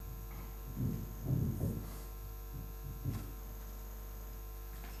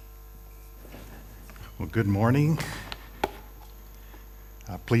Well, good morning.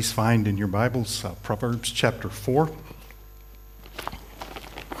 Please find in your Bibles Proverbs chapter 4.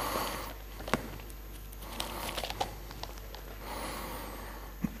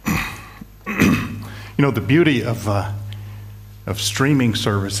 The beauty of streaming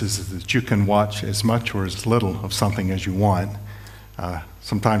services is that you can watch as much or as little of something as you want.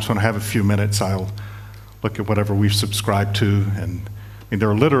 Sometimes when I have a few minutes, I'll look at whatever we've subscribed to, and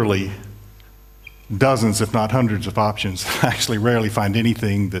there are literally dozens, if not hundreds, of options. I actually rarely find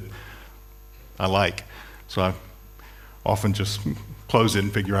anything that I like. So I often just close it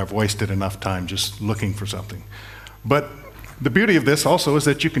and figure I've wasted enough time just looking for something. But the beauty of this also is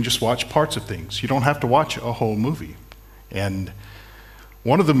that you can just watch parts of things. You don't have to watch a whole movie. And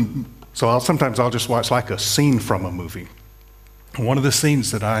one of them, sometimes I'll just watch like a scene from a movie. One of the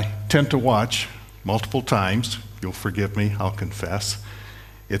scenes that I tend to watch multiple times, you'll forgive me, I'll confess,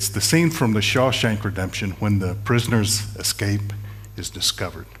 it's the scene from The Shawshank Redemption when the prisoner's escape is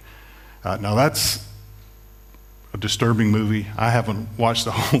discovered. Now that's a disturbing movie. I haven't watched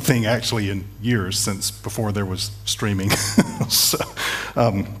the whole thing actually in years, since before there was streaming.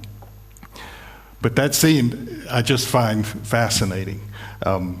 But that scene I just find fascinating.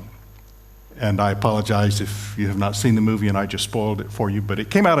 And I apologize if you have not seen the movie and I just spoiled it for you, but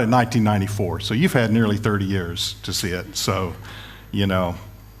it came out in 1994, so you've had nearly 30 years to see it. So,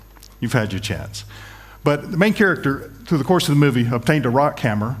 you've had your chance. But the main character, through the course of the movie, obtained a rock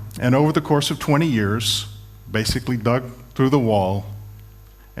hammer, and over the course of 20 years, basically dug through the wall,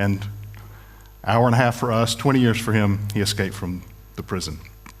 and hour and a half for us, 20 years for him, he escaped from the prison.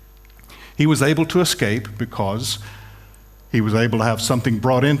 He was able to escape because he was able to have something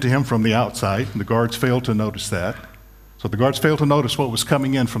brought into him from the outside. The guards failed to notice that. So the guards failed to notice what was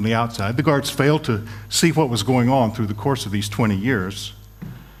coming in from the outside. The guards failed to see what was going on through the course of these 20 years.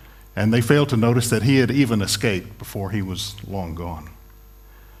 And they failed to notice that he had even escaped before he was long gone.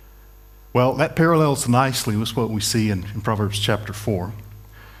 Well, that parallels nicely with what we see in Proverbs chapter 4,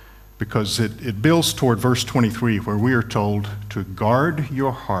 because it builds toward verse 23, where we are told to guard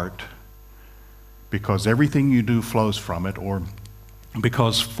your heart because everything you do flows from it, or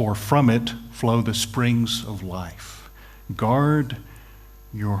because from it flow the springs of life. Guard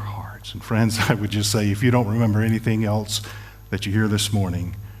your hearts. And friends, I would just say, if you don't remember anything else that you hear this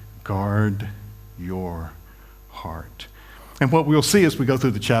morning, guard your heart. And what we'll see as we go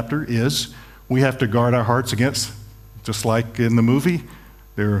through the chapter is we have to guard our hearts against, just like in the movie,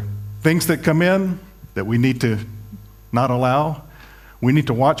 there are things that come in that we need to not allow. We need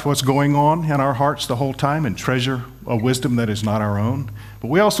to watch what's going on in our hearts the whole time and treasure a wisdom that is not our own. But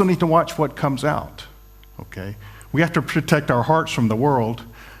we also need to watch what comes out, okay? We have to protect our hearts from the world.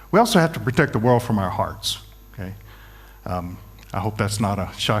 We also have to protect the world from our hearts, okay? I hope that's not a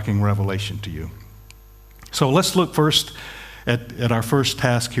shocking revelation to you. So let's look first at our first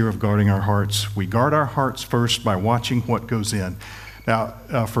task here of guarding our hearts. We guard our hearts first by watching what goes in. Now,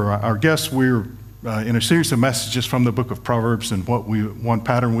 for our guests, we're in a series of messages from the book of Proverbs, and one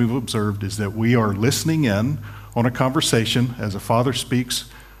pattern we've observed is that we are listening in on a conversation as a father speaks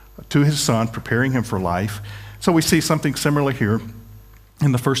to his son, preparing him for life. So we see something similar here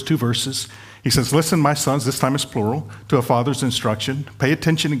in the first two verses. He says, "Listen, my sons," this time is plural, "to a father's instruction. Pay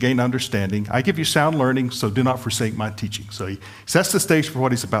attention and gain understanding. I give you sound learning, so do not forsake my teaching." So he sets the stage for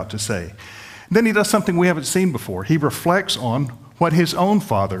what he's about to say. And then he does something we haven't seen before. He reflects on what his own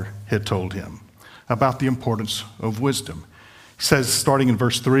father had told him about the importance of wisdom. He says, starting in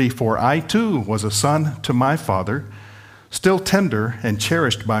verse 3, "For I too was a son to my father, still tender and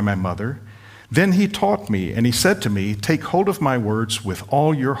cherished by my mother. Then he taught me, and he said to me, 'Take hold of my words with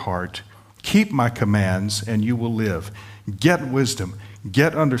all your heart. Keep my commands, and you will live. Get wisdom,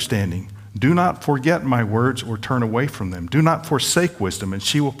 get understanding. Do not forget my words or turn away from them. Do not forsake wisdom, and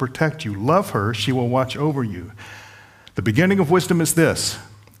she will protect you. Love her, she will watch over you.' The beginning of wisdom is this: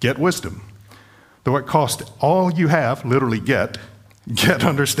 get wisdom. Though it cost all you have, literally get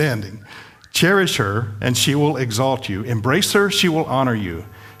understanding. Cherish her, and she will exalt you. Embrace her, she will honor you.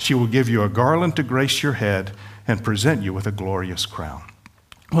 She will give you a garland to grace your head and present you with a glorious crown."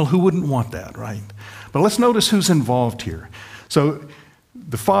 Well, who wouldn't want that, right? But let's notice who's involved here. So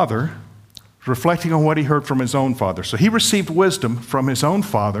the father, reflecting on what he heard from his own father. So he received wisdom from his own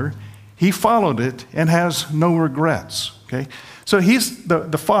father. He followed it and has no regrets, okay? So he's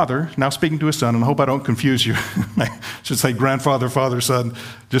the father, now speaking to his son, and I hope I don't confuse you. I should say grandfather, father, son.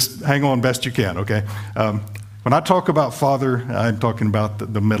 Just hang on best you can, okay? When I talk about father, I'm talking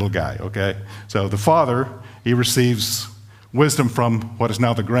about the middle guy, okay? So the father, he receives wisdom from what is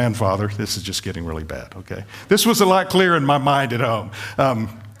now the grandfather. This is just getting really bad, okay? This was a lot clearer in my mind at home.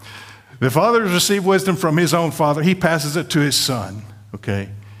 The father has received wisdom from his own father. He passes it to his son, okay?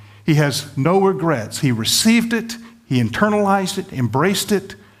 He has no regrets. He received it, he internalized it, embraced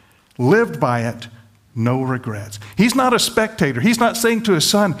it, lived by it, no regrets. He's not a spectator. He's not saying to his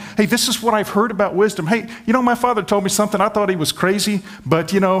son, hey, this is what I've heard about wisdom. Hey, my father told me something. I thought he was crazy, but,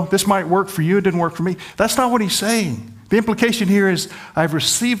 this might work for you. It didn't work for me. That's not what he's saying. The implication here is, I've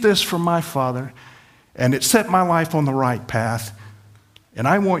received this from my father, and it set my life on the right path, and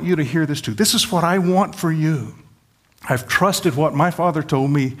I want you to hear this too. This is what I want for you. I've trusted what my father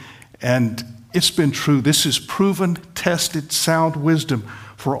told me, and it's been true. This is proven, tested, sound wisdom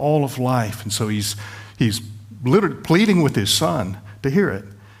for all of life. And so he's literally pleading with his son to hear it.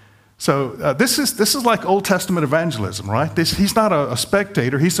 So this is like Old Testament evangelism, right? He's not a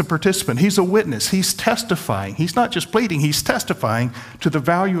spectator. He's a participant. He's a witness. He's testifying. He's not just pleading. He's testifying to the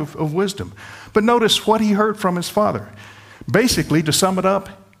value of wisdom. But notice what he heard from his father. Basically, to sum it up,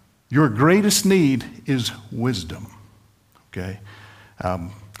 your greatest need is wisdom, okay?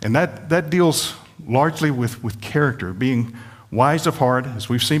 And that deals largely with character, being wise of heart. As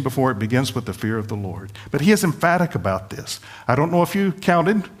we've seen before, it begins with the fear of the Lord. But he is emphatic about this. I don't know if you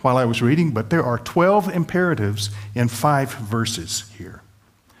counted while I was reading, but there are 12 imperatives in 5 verses here.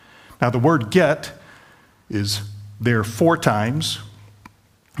 Now, the word get is there 4 times.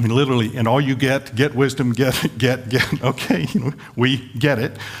 I mean, literally, and all you get wisdom, get. Okay, we get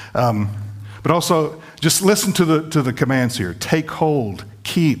it. But also, just listen to the commands here. Take hold,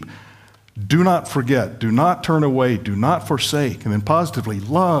 keep, do not forget, do not turn away, do not forsake. And then positively,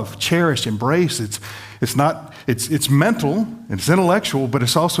 love, cherish, embrace. It's mental, it's intellectual, but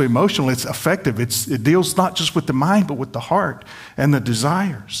it's also emotional, it's affective. It deals not just with the mind, but with the heart and the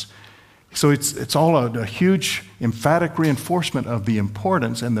desires. So it's all a huge emphatic reinforcement of the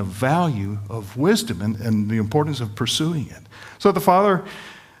importance and the value of wisdom and the importance of pursuing it. So the father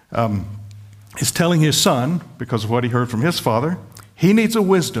is telling his son, because of what he heard from his father, he needs a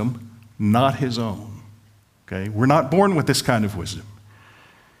wisdom not his own. Okay? We're not born with this kind of wisdom.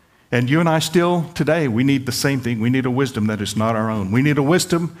 And you and I still, today, we need the same thing. We need a wisdom that is not our own. We need a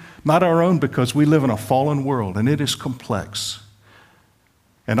wisdom not our own because we live in a fallen world, and it is complex.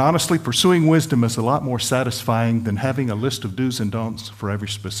 And honestly, pursuing wisdom is a lot more satisfying than having a list of do's and don'ts for every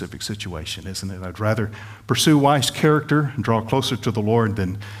specific situation, isn't it? I'd rather pursue wise character and draw closer to the Lord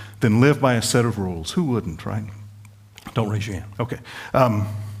than live by a set of rules. Who wouldn't, right? Don't raise your hand. Okay.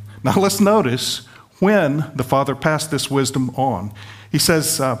 Now let's notice when the father passed this wisdom on. He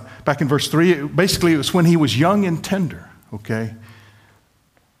says back in verse 3, basically it was when he was young and tender, okay?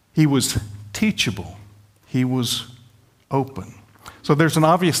 He was teachable. He was open. So there's an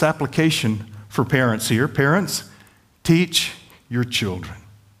obvious application for parents here. Parents, teach your children.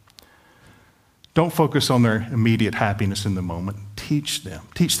 Don't focus on their immediate happiness in the moment. Teach them.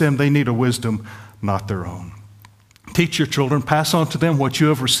 Teach them they need a wisdom not their own. Teach your children, pass on to them what you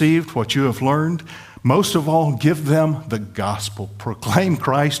have received, what you have learned. Most of all, give them the gospel. Proclaim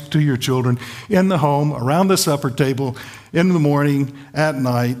Christ to your children in the home, around the supper table, in the morning, at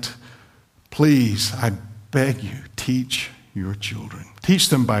night. Please, I beg you, teach your children. Teach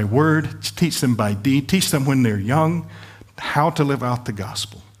them by word, teach them by deed, teach them when they're young how to live out the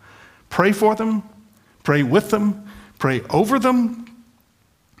gospel. Pray for them, pray with them, pray over them.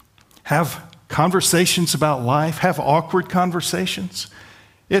 Have conversations about life, have awkward conversations.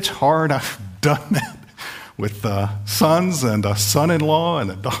 It's hard. I've done that with sons and a son-in-law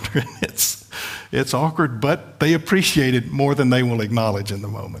and a daughter. It's awkward, but they appreciate it more than they will acknowledge in the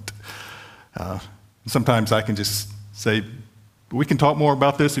moment. Sometimes I can just say, we can talk more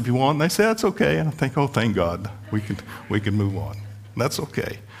about this if you want. And they say, that's okay. And I think, oh, thank God, we can move on. That's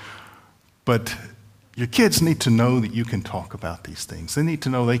okay. But your kids need to know that you can talk about these things. They need to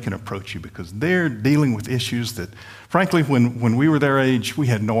know they can approach you because they're dealing with issues that, frankly, when we were their age, we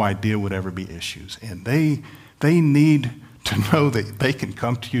had no idea would ever be issues. And they need to know that they can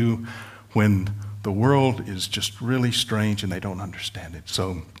come to you when the world is just really strange and they don't understand it.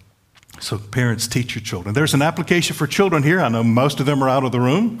 So parents, teach your children. There's an application for children here. I know most of them are out of the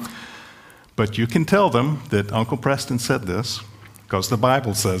room, but you can tell them that Uncle Preston said this because the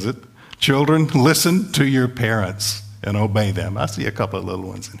Bible says it. Children, listen to your parents and obey them. I see a couple of little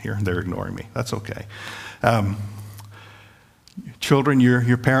ones in here. They're ignoring me. That's okay. Children,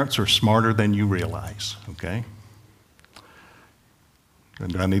 your parents are smarter than you realize, okay?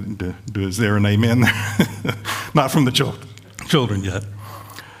 And I need to do, is there an amen there? Not from the children yet.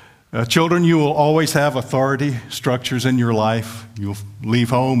 Children, you will always have authority structures in your life. You'll leave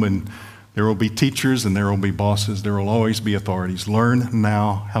home and there will be teachers and there will be bosses. There will always be authorities. Learn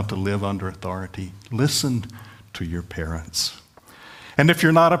now how to live under authority. Listen to your parents. And if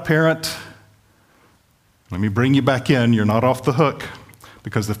you're not a parent, let me bring you back in. You're not off the hook,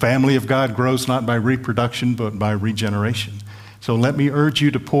 because the family of God grows not by reproduction, but by regeneration. So let me urge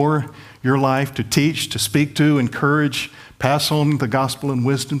you to pour your life, to teach, to speak to, encourage, pass on the gospel and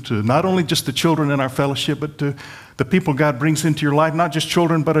wisdom to not only just the children in our fellowship, but to the people God brings into your life, not just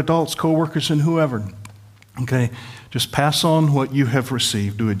children, but adults, co-workers, and whoever. Okay? Just pass on what you have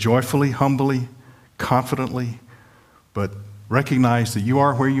received. Do it joyfully, humbly, confidently, but recognize that you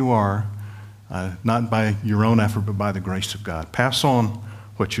are where you are, not by your own effort, but by the grace of God. Pass on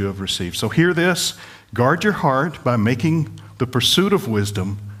what you have received. So hear this. Guard your heart by making the pursuit of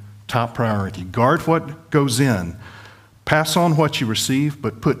wisdom top priority. Guard what goes in. Pass on what you receive,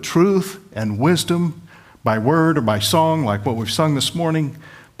 but put truth and wisdom by word or by song, like what we've sung this morning.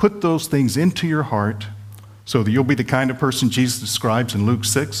 Put those things into your heart so that you'll be the kind of person Jesus describes in Luke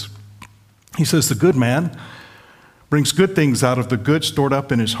 6. He says, the good man brings good things out of the good stored up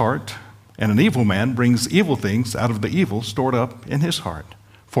in his heart, and an evil man brings evil things out of the evil stored up in his heart.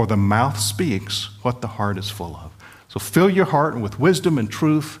 For the mouth speaks what the heart is full of. So fill your heart with wisdom and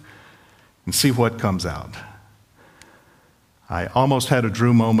truth and see what comes out. I almost had a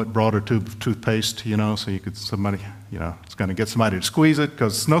Drew moment, brought a tube of toothpaste, so you could, it's going to get somebody to squeeze it,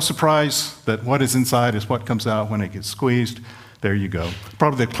 because it's no surprise that what is inside is what comes out when it gets squeezed. There you go.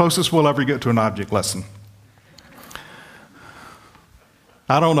 Probably the closest we'll ever get to an object lesson.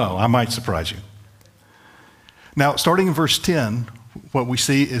 I don't know. I might surprise you. Now, starting in verse 10, what we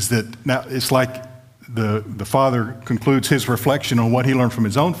see is that now it's like the father concludes his reflection on what he learned from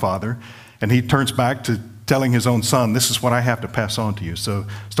his own father, and he turns back to telling his own son, this is what I have to pass on to you. So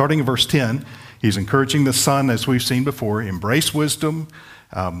starting in verse 10, he's encouraging the son, as we've seen before, embrace wisdom,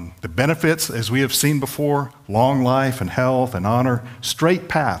 the benefits, as we have seen before, long life and health and honor, straight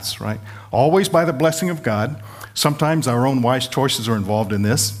paths, right? Always by the blessing of God. Sometimes our own wise choices are involved in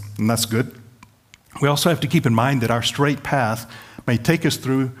this, and that's good. We also have to keep in mind that our straight path may take us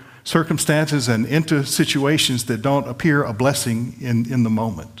through circumstances and into situations that don't appear a blessing in the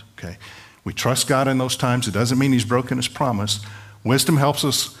moment, okay? We trust God in those times. It doesn't mean he's broken his promise. Wisdom helps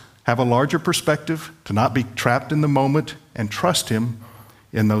us have a larger perspective, to not be trapped in the moment, and trust him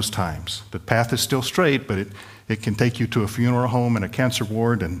in those times. The path is still straight, but it can take you to a funeral home and a cancer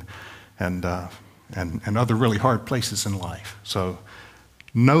ward and other really hard places in life. So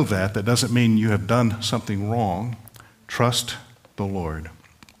know that. That doesn't mean you have done something wrong. Trust the Lord.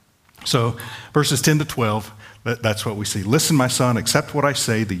 So verses 10 to 12, that's what we see. Listen, my son, accept what I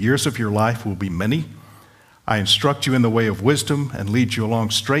say. The years of your life will be many. I instruct you in the way of wisdom and lead you along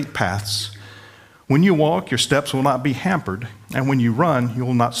straight paths. When you walk, your steps will not be hampered, and when you run, you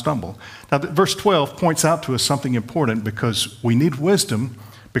will not stumble. Now, verse 12 points out to us something important, because we need wisdom,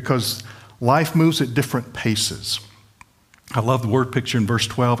 because life moves at different paces. I love the word picture in verse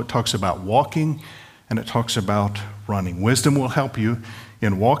 12. It talks about walking, and it talks about running. Wisdom will help you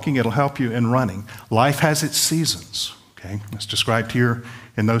in walking. It'll help you in running. Life has its seasons, okay? It's described here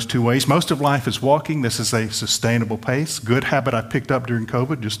in those two ways. Most of life is walking. This is a sustainable pace. Good habit I picked up during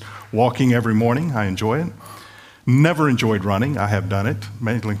COVID, just walking every morning. I enjoy it. Never enjoyed running. I have done it,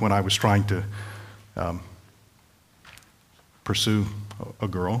 mainly when I was trying to pursue a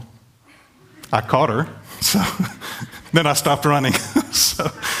girl. I caught her, so then I stopped running.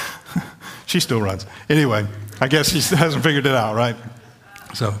 So she still runs. Anyway, I guess she hasn't figured it out, right?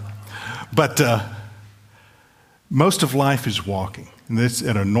 So, but most of life is walking, and it's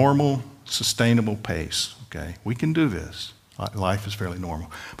at a normal, sustainable pace, okay? We can do this. Life is fairly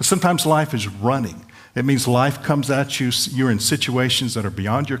normal. But sometimes life is running. It means life comes at you. You're in situations that are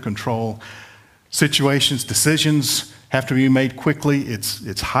beyond your control. Situations, decisions have to be made quickly.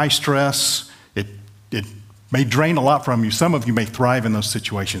 It's high stress. It may drain a lot from you. Some of you may thrive in those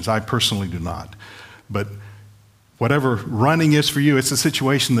situations. I personally do not. But whatever running is for you, it's a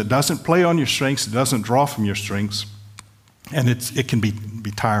situation that doesn't play on your strengths, it doesn't draw from your strengths, and it can be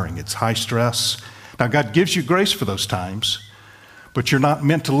tiring. It's high stress. Now, God gives you grace for those times, but you're not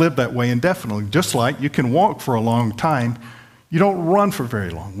meant to live that way indefinitely. Just like you can walk for a long time, you don't run for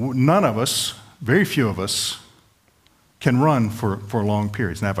very long. None of us, very few of us, can run for long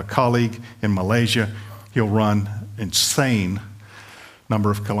periods. And I have a colleague in Malaysia. He'll run insane number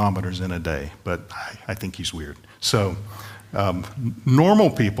of kilometers in a day, but I think he's weird. So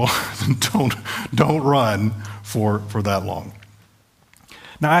normal people don't run for that long.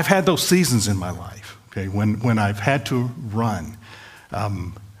 Now, I've had those seasons in my life, okay, when I've had to run.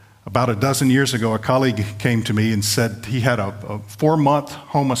 About a dozen years ago, a colleague came to me and said he had a 4-month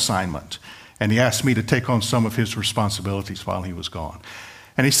home assignment, and he asked me to take on some of his responsibilities while he was gone.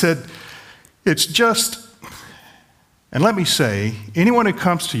 And he said, it's just And let me say, anyone who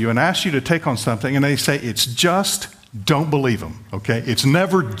comes to you and asks you to take on something and they say it's just, don't believe them, okay? It's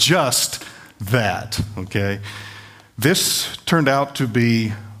never just that, okay? This turned out to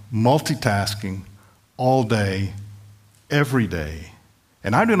be multitasking all day, every day.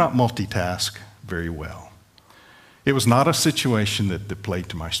 And I do not multitask very well. It was not a situation that played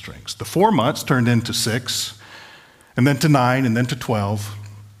to my strengths. The 4 months turned into 6, and then to 9, and then to 12,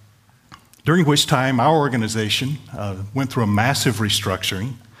 during which time our organization went through a massive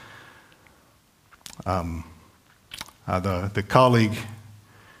restructuring. The colleague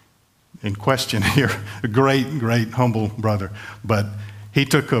in question here, a great, humble brother, but he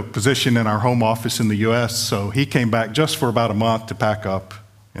took a position in our home office in the U.S., so he came back just for about a month to pack up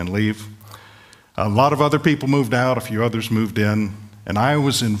and leave. A lot of other people moved out, a few others moved in, and I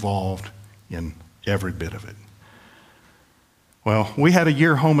was involved in every bit of it. Well, we had a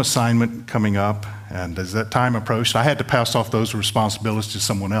year home assignment coming up, and as that time approached, I had to pass off those responsibilities to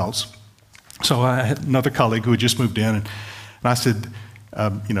someone else. So I had another colleague who had just moved in, and I said,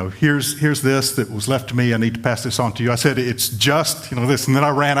 here's this that was left to me. I need to pass this on to you. I said, it's just, this, and then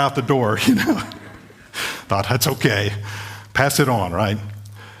I ran out the door, Thought, that's okay. Pass it on, right?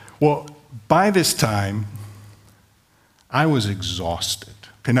 Well, by this time, I was exhausted.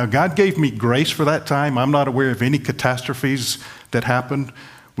 Okay, now, God gave me grace for that time. I'm not aware of any catastrophes that happened.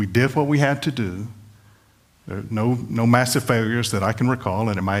 We did what we had to do. There are no massive failures that I can recall,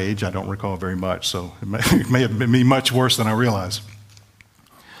 and at my age, I don't recall very much, so it may have been much worse than I realized.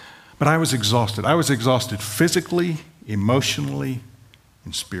 But I was exhausted. I was exhausted physically, emotionally,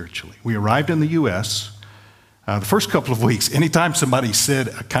 and spiritually. We arrived in the U.S. The first couple of weeks, anytime somebody said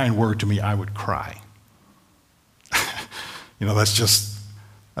a kind word to me, I would cry.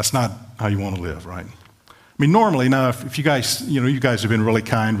 That's not how you want to live, right? I mean, normally, now, if you guys, you guys have been really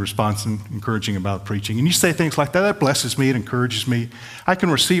kind, responsive, encouraging about preaching, and you say things like that, that blesses me, it encourages me. I can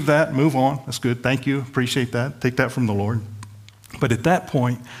receive that, move on. That's good. Thank you. Appreciate that. Take that from the Lord. But at that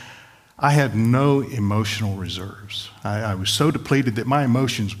point, I had no emotional reserves. I was so depleted that my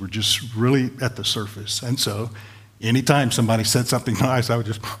emotions were just really at the surface. And so anytime somebody said something nice, I would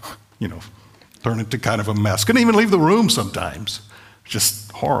just, turn into kind of a mess. Couldn't even leave the room sometimes.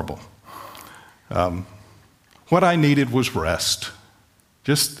 Just horrible. What I needed was rest.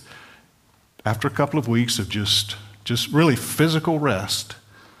 Just after a couple of weeks of just really physical rest,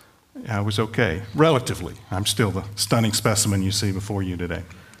 I was okay, relatively. I'm still the stunning specimen you see before you today.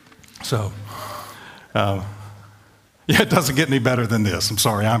 So, it doesn't get any better than this. I'm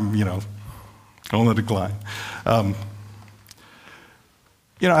sorry, I'm, on the decline. I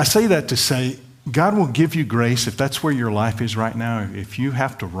say that to say, God will give you grace if that's where your life is right now. If you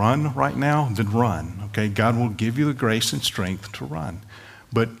have to run right now, then run, okay? God will give you the grace and strength to run.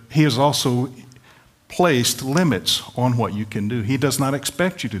 But He has also placed limits on what you can do. He does not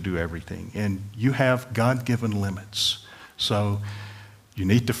expect you to do everything, and you have God-given limits. So you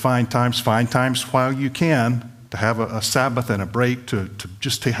need to find times while you can to have a Sabbath and a break to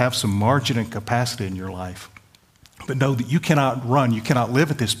have some margin and capacity in your life. But know that you cannot run, you cannot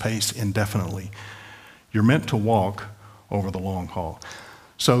live at this pace indefinitely. You're meant to walk over the long haul.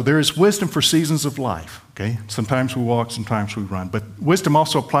 So there is wisdom for seasons of life, okay? Sometimes we walk, sometimes we run. But wisdom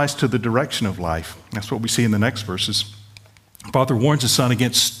also applies to the direction of life. That's what we see in the next verses. Father warns his son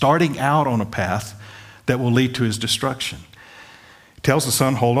against starting out on a path that will lead to his destruction. Tells the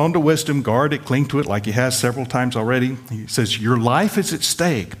son, hold on to wisdom, guard it, cling to it like he has several times already. He says, your life is at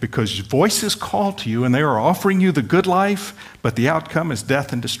stake because voices call to you and they are offering you the good life, but the outcome is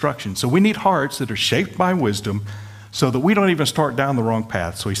death and destruction. So we need hearts that are shaped by wisdom so that we don't even start down the wrong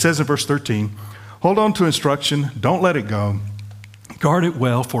path. So he says in verse 13, hold on to instruction, don't let it go, guard it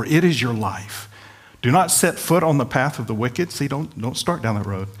well, for it is your life. Do not set foot on the path of the wicked. See, don't start down that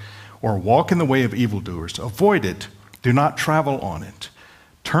road. Or walk in the way of evildoers. Avoid it. Do not travel on it.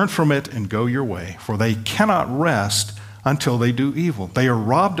 Turn from it and go your way, for they cannot rest until they do evil. They are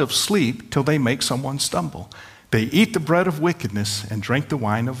robbed of sleep till they make someone stumble. They eat the bread of wickedness and drink the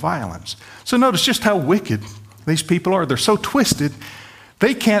wine of violence. So notice just how wicked these people are. They're so twisted,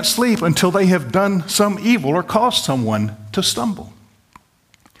 they can't sleep until they have done some evil or caused someone to stumble.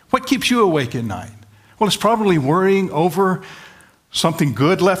 What keeps you awake at night? Well, it's probably worrying over something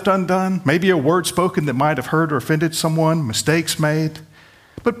good left undone, maybe a word spoken that might have hurt or offended someone, mistakes made.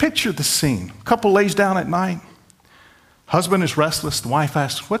 But picture the scene. Couple lays down at night. Husband is restless. The wife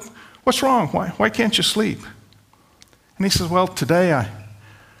asks, what's wrong? Why can't you sleep? And he says, well, today I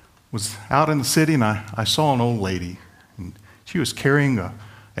was out in the city and I saw an old lady. And she was carrying a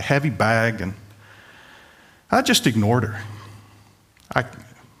heavy bag and I just ignored her.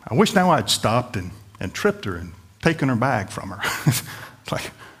 I wish now I'd stopped and tripped her and taking her bag from her. It's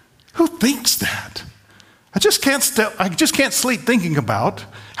like, who thinks that? I just can't sleep thinking about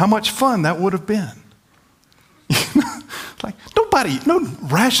how much fun that would have been. Like, no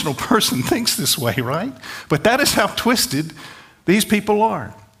rational person thinks this way, right? But that is how twisted these people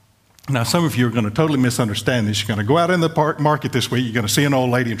are. Now, some of you are going to totally misunderstand this. You're going to go out in the market this week, you're going to see an old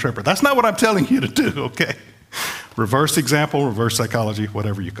lady and trip her. That's not what I'm telling you to do, okay? Reverse example, reverse psychology,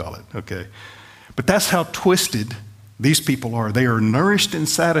 whatever you call it, okay? But that's how twisted these people are. They are nourished and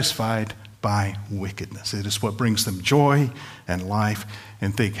satisfied by wickedness. It is what brings them joy and life.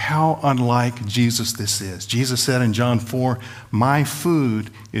 And think how unlike Jesus this is. Jesus said in John 4, "My food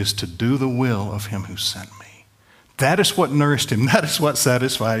is to do the will of him who sent me." That is what nourished him. That is what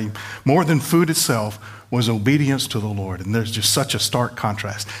satisfied him. More than food itself was obedience to the Lord. And there's just such a stark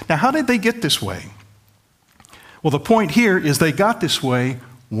contrast. Now, how did they get this way? Well, the point here is they got this way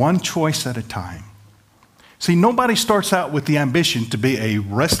one choice at a time. See, nobody starts out with the ambition to be a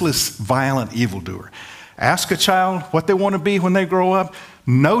restless, violent evildoer. Ask a child what they want to be when they grow up.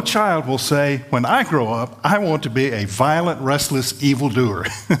 No child will say, when I grow up, I want to be a violent, restless evildoer.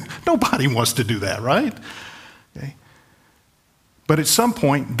 Nobody wants to do that, right? Okay. But at some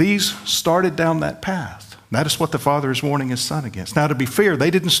point, these started down that path. That is what the Father is warning his Son against. Now, to be fair, they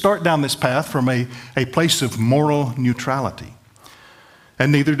didn't start down this path from a place of moral neutrality.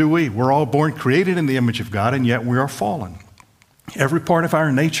 And neither do we. We're all born created in the image of God, and yet we are fallen. Every part of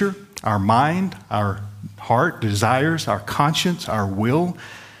our nature, our mind, our heart, desires, our conscience, our will,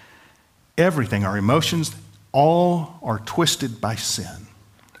 everything, our emotions, all are twisted by sin.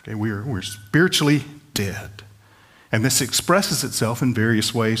 Okay, we're spiritually dead. And this expresses itself in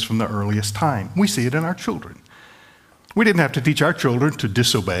various ways from the earliest time. We see it in our children. We didn't have to teach our children to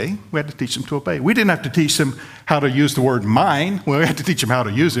disobey. We had to teach them to obey. We didn't have to teach them how to use the word mine. Well, we had to teach them how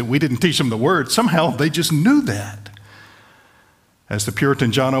to use it. We didn't teach them the word. Somehow they just knew that. As the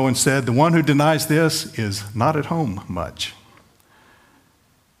Puritan John Owen said, the one who denies this is not at home much.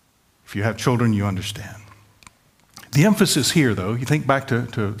 If you have children, you understand. The emphasis here, though, you think back to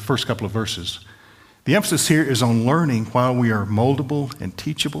the first couple of verses, the emphasis here is on learning while we are moldable and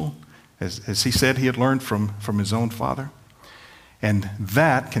teachable, as he said he had learned from his own father. And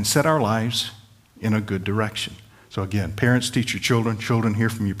that can set our lives in a good direction. So again, parents teach your children, children hear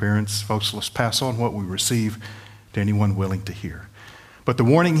from your parents. Folks, let's pass on what we receive to anyone willing to hear. But the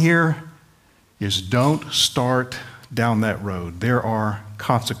warning here is don't start down that road. There are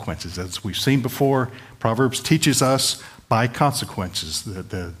consequences. As we've seen before, Proverbs teaches us by consequences,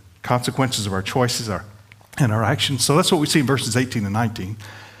 the consequences of our choices and our actions. So that's what we see in verses 18 and 19.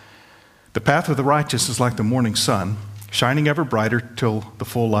 The path of the righteous is like the morning sun, shining ever brighter till the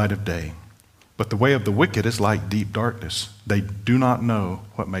full light of day. But the way of the wicked is like deep darkness. They do not know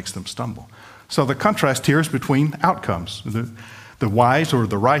what makes them stumble. So the contrast here is between outcomes. The wise or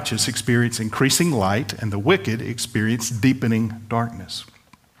the righteous experience increasing light, and the wicked experience deepening darkness.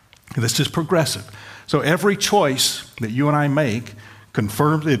 This is progressive. So every choice that you and I make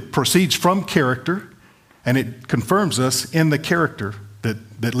it proceeds from character, and it confirms us in the character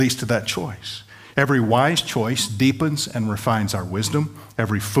that leads to that choice. Every wise choice deepens and refines our wisdom.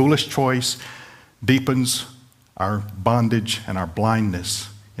 Every foolish choice deepens our bondage and our blindness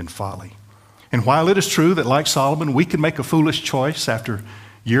in folly. And while it is true that, like Solomon, we can make a foolish choice after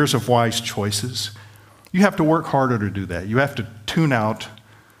years of wise choices, you have to work harder to do that. You have to tune out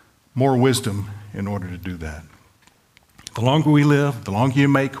more wisdom in order to do that. The longer we live, the longer you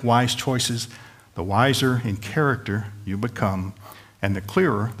make wise choices, the wiser in character you become, and the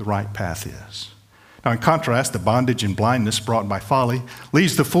clearer the right path is. Now, in contrast, the bondage and blindness brought by folly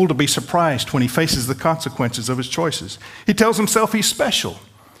leads the fool to be surprised when he faces the consequences of his choices. He tells himself he's special.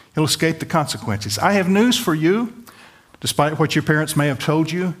 He'll escape the consequences. I have news for you. Despite what your parents may have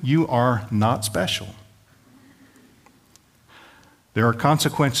told you, you are not special. There are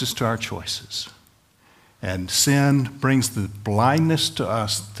consequences to our choices. And sin brings the blindness to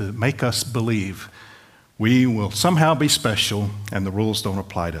us to make us believe we will somehow be special and the rules don't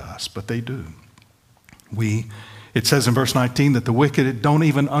apply to us, but they do. It says in verse 19 that the wicked don't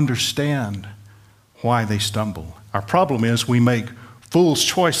even understand why they stumble. Our problem is we make fool's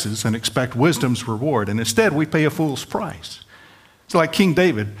choices and expect wisdom's reward, and instead we pay a fool's price. It's like King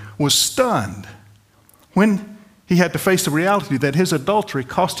David was stunned when he had to face the reality that his adultery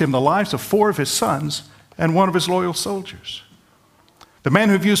cost him the lives of 4 of his sons and 1 of his loyal soldiers. The man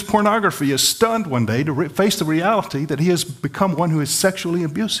who views pornography is stunned one day to face the reality that he has become one who is sexually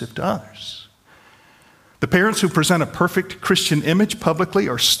abusive to others. The parents who present a perfect Christian image publicly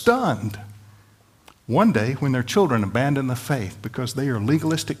are stunned one day when their children abandon the faith because they are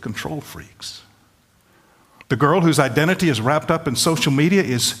legalistic control freaks. The girl whose identity is wrapped up in social media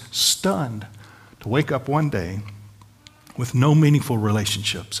is stunned to wake up one day with no meaningful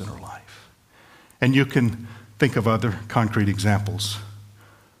relationships in her life. And you can think of other concrete examples,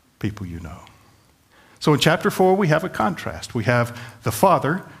 people you know. So in chapter 4, we have a contrast. We have the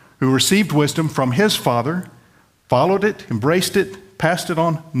father who received wisdom from his father, followed it, embraced it, passed it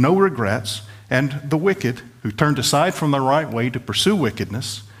on, no regrets, and the wicked who turned aside from the right way to pursue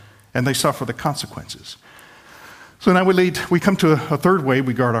wickedness, and they suffer the consequences. So now we come to a third way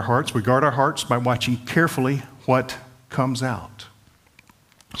we guard our hearts. We guard our hearts by watching carefully what comes out.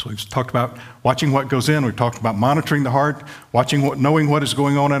 So we've talked about watching what goes in. We've talked about monitoring the heart, knowing what is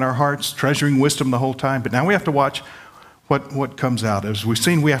going on in our hearts, treasuring wisdom the whole time. But now we have to watch what comes out. As we've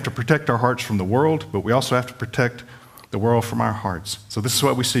seen, we have to protect our hearts from the world, but we also have to protect the world from our hearts. So this is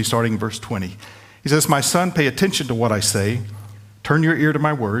what we see starting in verse 20. He says, "My son, pay attention to what I say. Turn your ear to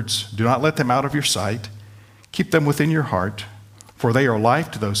my words. Do not let them out of your sight. Keep them within your heart, for they are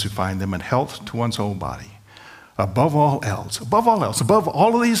life to those who find them and health to one's whole body. Above all else, above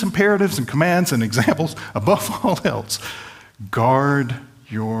all of these imperatives and commands and examples, above all else, guard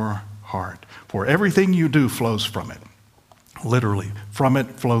your heart, for everything you do flows from it." Literally, from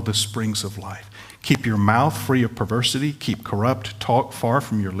it flow the springs of life. Keep your mouth free of perversity. Keep corrupt talk far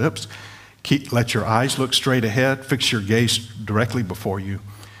from your lips. Let your eyes look straight ahead. Fix your gaze directly before you.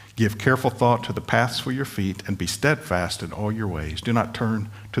 Give careful thought to the paths for your feet, and be steadfast in all your ways. Do not turn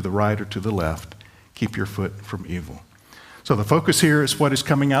to the right or to the left. Keep your foot from evil. So the focus here is what is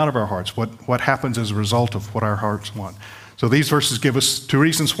coming out of our hearts, what happens as a result of what our hearts want. So these verses give us two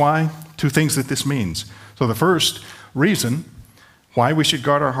reasons why, two things that this means. So the first reason why we should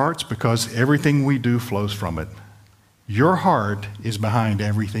guard our hearts, because everything we do flows from it. Your heart is behind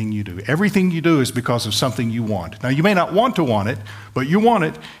everything you do. Everything you do is because of something you want. Now, you may not want to want it, but you want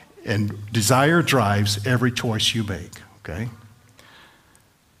it, and desire drives every choice you make, okay?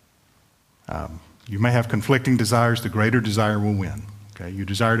 You may have conflicting desires. The greater desire will win, okay? You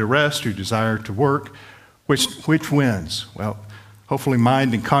desire to rest, you desire to work. Which wins? Well, hopefully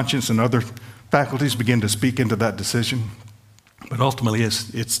mind and conscience and other faculties begin to speak into that decision. But ultimately,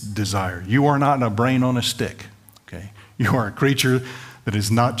 it's desire. You are not a brain on a stick, okay? You are a creature that is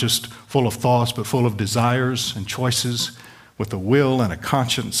not just full of thoughts, but full of desires and choices, with a will and a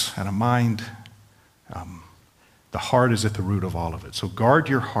conscience and a mind. The heart is at the root of all of it. So guard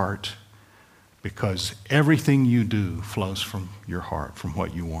your heart, because everything you do flows from your heart, from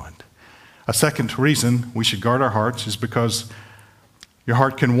what you want. A second reason we should guard our hearts is because your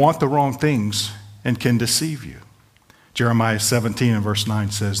heart can want the wrong things and can deceive you. Jeremiah 17 and verse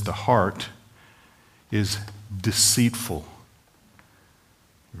 9 says, "The heart is deceitful."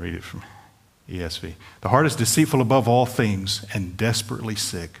 Read it from ESV. "The heart is deceitful above all things and desperately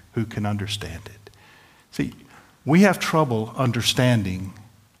sick. Who can understand it?" See, we have trouble understanding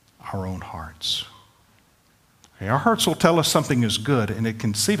our own hearts. Okay, our hearts will tell us something is good, and it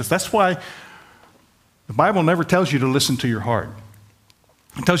can deceive us. That's why the Bible never tells you to listen to your heart.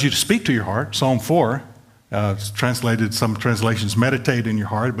 It tells you to speak to your heart. Psalm 4, it's translated, some translations, meditate in your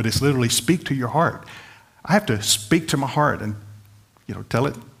heart, but it's literally speak to your heart. I have to speak to my heart and, tell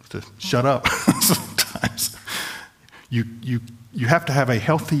it to shut up sometimes. You have to have a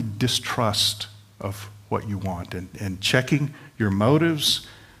healthy distrust of what you want and checking your motives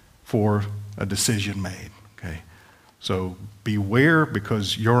for a decision made, okay? So beware,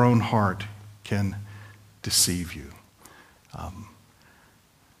 because your own heart can deceive you.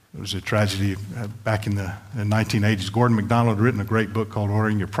 It was a tragedy back in the 1980s. Gordon MacDonald had written a great book called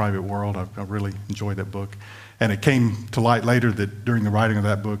Ordering Your Private World. I really enjoyed that book. And it came to light later that during the writing of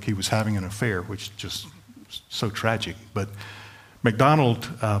that book, he was having an affair, which is just so tragic. But MacDonald,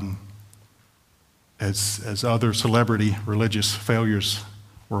 as other celebrity religious failures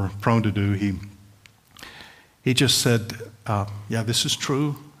were prone to do, he just said, yeah, this is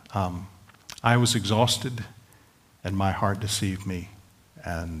true. I was exhausted, and my heart deceived me.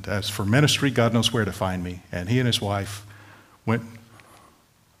 And as for ministry, God knows where to find me. And he and his wife went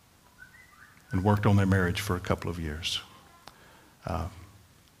and worked on their marriage for a couple of years.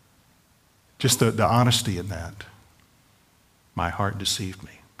 Just the honesty in that. My heart deceived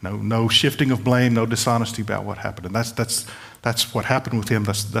me. No shifting of blame, no dishonesty about what happened. And that's what happened with him.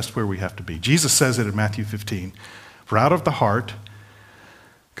 That's where we have to be. Jesus says it in Matthew 15. "For out of the heart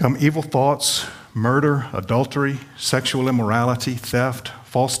come evil thoughts, murder, adultery, sexual immorality, theft,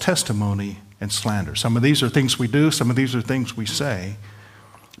 false testimony, and slander." Some of these are things we do, some of these are things we say,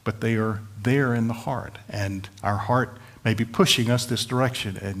 but they are there in the heart. And our heart may be pushing us this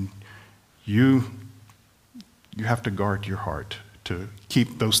direction, and you have to guard your heart to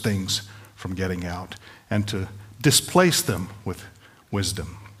keep those things from getting out and to displace them with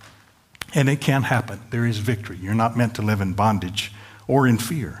wisdom. And it can happen. There is victory. You're not meant to live in bondage or in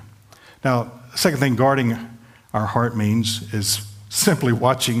fear. Now, the second thing guarding our heart means is simply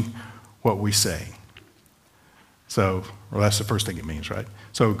watching what we say. So, well, that's the first thing it means, right?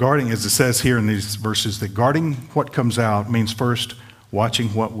 So guarding, as it says here in these verses, that guarding what comes out means first watching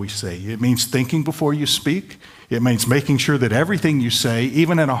what we say. It means thinking before you speak. It means making sure that everything you say,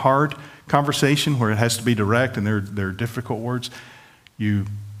 even in a hard conversation where it has to be direct and there are difficult words, you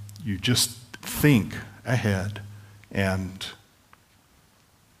just think ahead and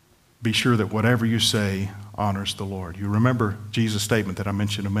be sure that whatever you say honors the Lord. You remember Jesus' statement that I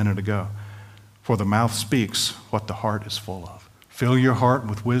mentioned a minute ago. For the mouth speaks what the heart is full of. Fill your heart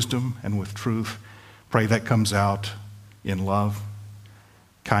with wisdom and with truth. Pray that comes out in love,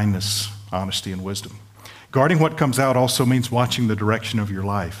 kindness, honesty, and wisdom. Guarding what comes out also means watching the direction of your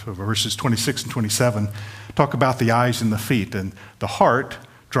life. Verses 26 and 27 talk about the eyes and the feet. And the heart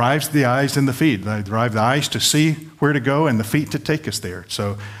drives the eyes and the feet. They drive the eyes to see where to go and the feet to take us there.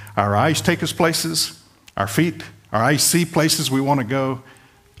 So our eyes take us places. Our eyes see places we want to go.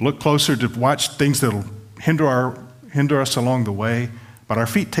 Look closer to watch things that will hinder us along the way, but our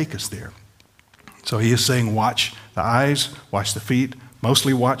feet take us there. So he is saying watch the eyes, watch the feet,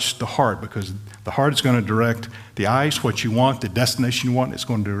 mostly watch the heart, because the heart is going to direct the eyes, what you want, the destination you want. It's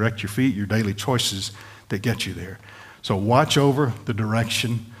going to direct your feet, your daily choices that get you there. So watch over the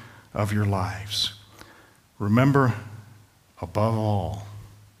direction of your lives. Remember, above all,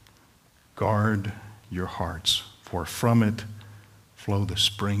 guard your hearts, for from it flow the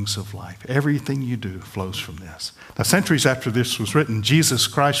springs of life. Everything you do flows from this. Now, centuries after this was written, Jesus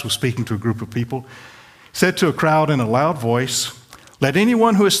Christ was speaking to a group of people. He said to a crowd in a loud voice, "Let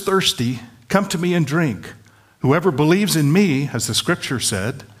anyone who is thirsty come to me and drink. Whoever believes in me, as the scripture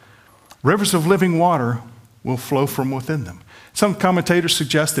said, rivers of living water will flow from within them." Some commentators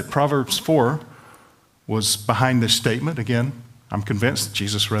suggest that Proverbs 4 was behind this statement. Again, I'm convinced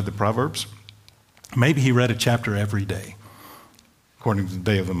Jesus read the Proverbs. Maybe he read a chapter every day, according to the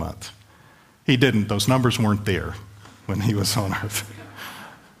day of the month. He didn't. Those numbers weren't there when he was on earth.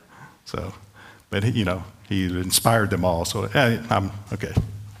 So, but he inspired them all. So, okay,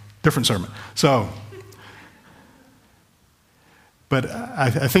 different sermon. So, but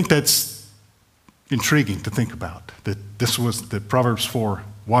I think that's intriguing to think about, that this was the Proverbs 4,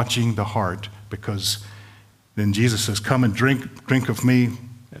 watching the heart, because then Jesus says, "Come and drink of me."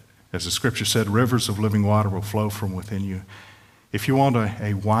 As the scripture said, rivers of living water will flow from within you. If you want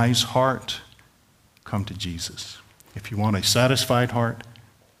a wise heart, come to Jesus. If you want a satisfied heart,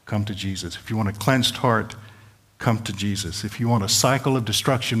 come to Jesus. If you want a cleansed heart, come to Jesus. If you want a cycle of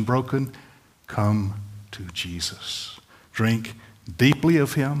destruction broken, come to Jesus. Drink deeply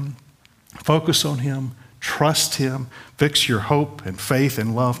of him, focus on him, trust him, fix your hope and faith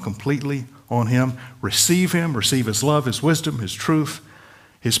and love completely on him. Receive him, receive his love, his wisdom, his truth,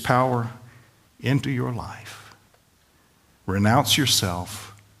 his power into your life. Renounce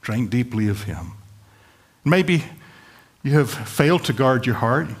yourself, drink deeply of him. Maybe you have failed to guard your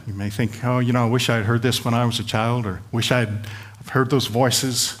heart. You may think, I wish I had heard this when I was a child, or wish I had heard those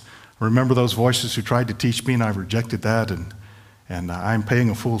voices. I remember those voices who tried to teach me and I rejected that, and I'm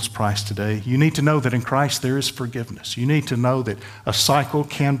paying a fool's price today. You need to know that in Christ there is forgiveness. You need to know that a cycle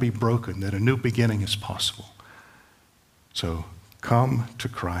can be broken, that a new beginning is possible. So come to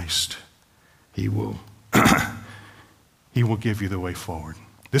Christ. He will give you the way forward.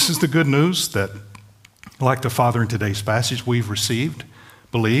 This is the good news that, like the Father in today's passage, we've received,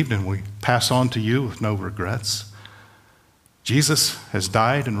 believed, and we pass on to you with no regrets. Jesus has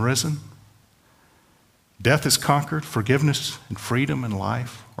died and risen. Death is conquered. Forgiveness and freedom and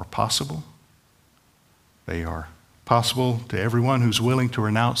life are possible. They are possible to everyone who's willing to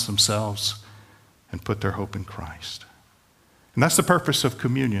renounce themselves and put their hope in Christ. And that's the purpose of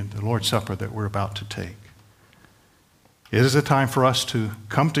communion, the Lord's Supper that we're about to take. It is a time for us to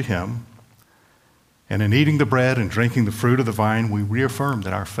come to him, and in eating the bread and drinking the fruit of the vine, we reaffirm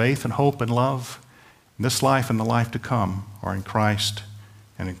that our faith and hope and love in this life and the life to come are in Christ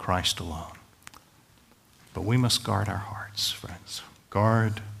and in Christ alone. But we must guard our hearts, friends.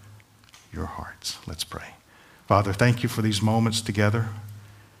 Guard your hearts. Let's pray. Father, thank you for these moments together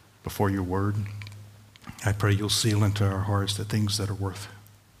before your word. I pray you'll seal into our hearts the things that are worth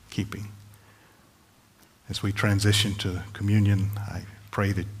keeping. As we transition to communion, I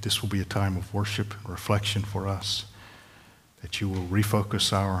pray that this will be a time of worship and reflection for us, that you will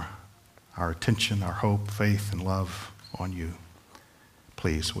refocus our attention, our hope, faith, and love on you.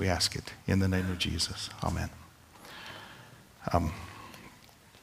 Please, we ask it in the name of Jesus. Amen.